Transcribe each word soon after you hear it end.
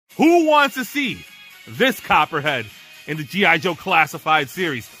Who wants to see this Copperhead in the G.I. Joe Classified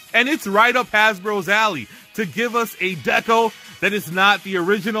series? And it's right up Hasbro's alley to give us a deco that is not the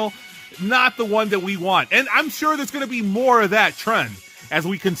original, not the one that we want. And I'm sure there's going to be more of that trend as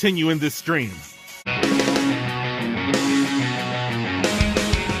we continue in this stream.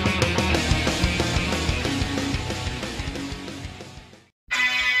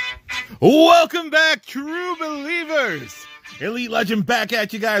 Welcome back, true believers. Elite Legend back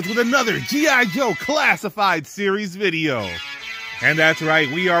at you guys with another G.I. Joe Classified series video. And that's right,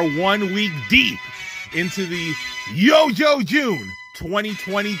 we are 1 week deep into the Yo-Joe June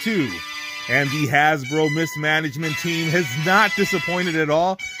 2022. And the Hasbro mismanagement team has not disappointed at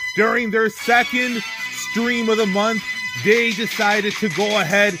all. During their second stream of the month, they decided to go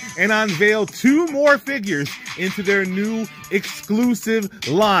ahead and unveil 2 more figures into their new exclusive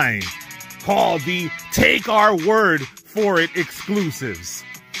line called the Take Our Word For It exclusives.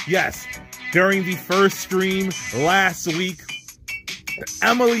 Yes, during the first stream last week,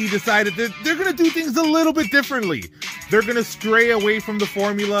 Emily decided that they're going to do things a little bit differently. They're going to stray away from the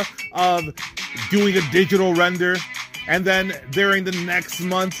formula of doing a digital render, and then during the next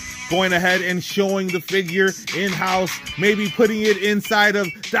month, going ahead and showing the figure in-house, maybe putting it inside of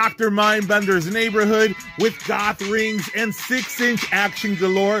Dr. Mindbender's neighborhood with goth rings and 6-inch action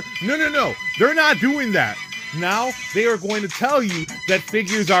galore. No, they're not doing that. Now, they are going to tell you that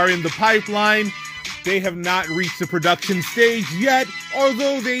figures are in the pipeline. They have not reached the production stage yet,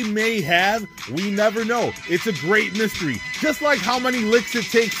 although they may have. We never know. It's a great mystery. Just like how many licks it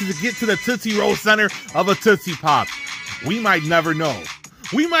takes to get to the Tootsie Roll center of a Tootsie Pop. We might never know.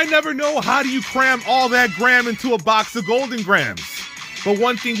 We might never know how do you cram all that gram into a box of Golden Grams. But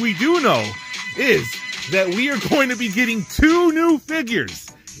one thing we do know is that we are going to be getting 2 new figures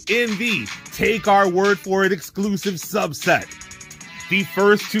in the Take Our Word For It exclusive subset. The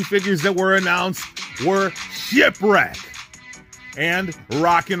first 2 figures that were announced were Shipwreck and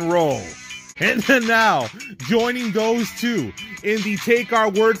Rock and Roll. And then now, joining those 2 in the Take Our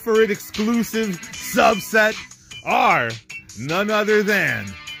Word For It exclusive subset are none other than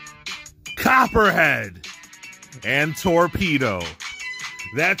Copperhead and Torpedo.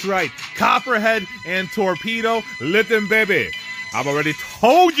 That's right, Copperhead and Torpedo. Listen, baby, I've already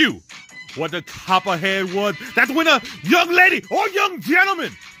told you what the Copperhead was. That's when a young lady or young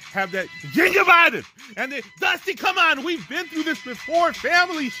gentleman have that gingivitis. And they, Dusty, come on, we've been through this before.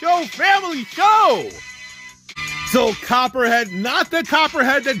 Family show, family show. So Copperhead, not the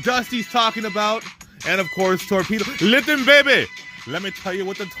Copperhead that Dusty's talking about. And of course, Torpedo. Listen, baby, let me tell you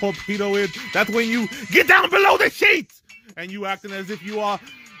what the Torpedo is. That's when you get down below the sheets and you acting as if you are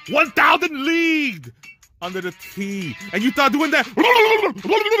 1,000 leagued under the T. And you start doing that.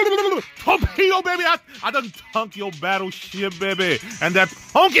 Torpedo, baby, I done tunk your battleship, baby. And that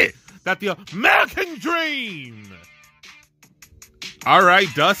punky, that the American dream. All right,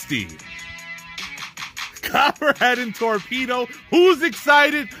 Dusty. Copperhead and Torpedo. Who's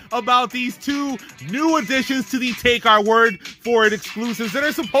excited about these 2 new additions to the Take Our Word For It exclusives that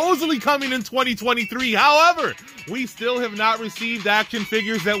are supposedly coming in 2023? However, we still have not received action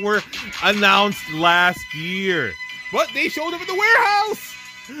figures that were announced last year. But they showed up at the warehouse.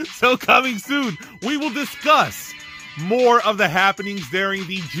 So coming soon, we will discuss more of the happenings during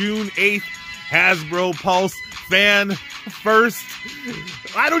the June 8th Hasbro Pulse Fan First.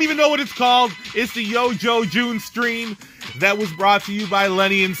 I don't even know what it's called. It's the Yo-Joe June stream that was brought to you by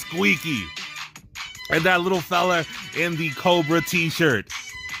Lenny and Squeaky. And that little fella in the Cobra t-shirt.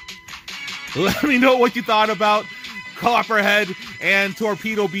 Let me know what you thought about Copperhead and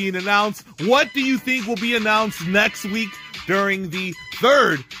Torpedo being announced. What do you think will be announced next week during the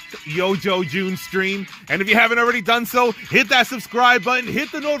 3rd Yo-Joe June stream? And if you haven't already done so, hit that subscribe button,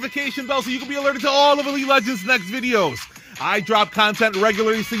 hit the notification bell so you can be alerted to all of Elite Legends' next videos. I drop content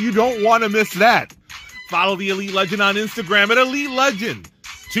regularly, so you don't want to miss that. Follow the Elite Legend on Instagram at Elite Legend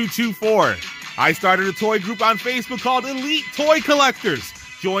 224. I started a toy group on Facebook called Elite Toy Collectors.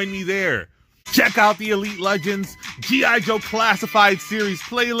 Join me there. Check out the Elite Legends G.I. Joe Classified Series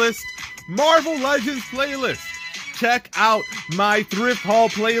playlist, Marvel Legends playlist. Check out my thrift haul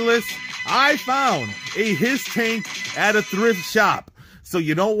playlist. I found a His tank at a thrift shop, so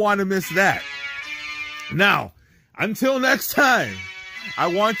you don't want to miss that. Now, until next time, I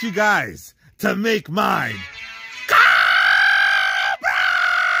want you guys to make mine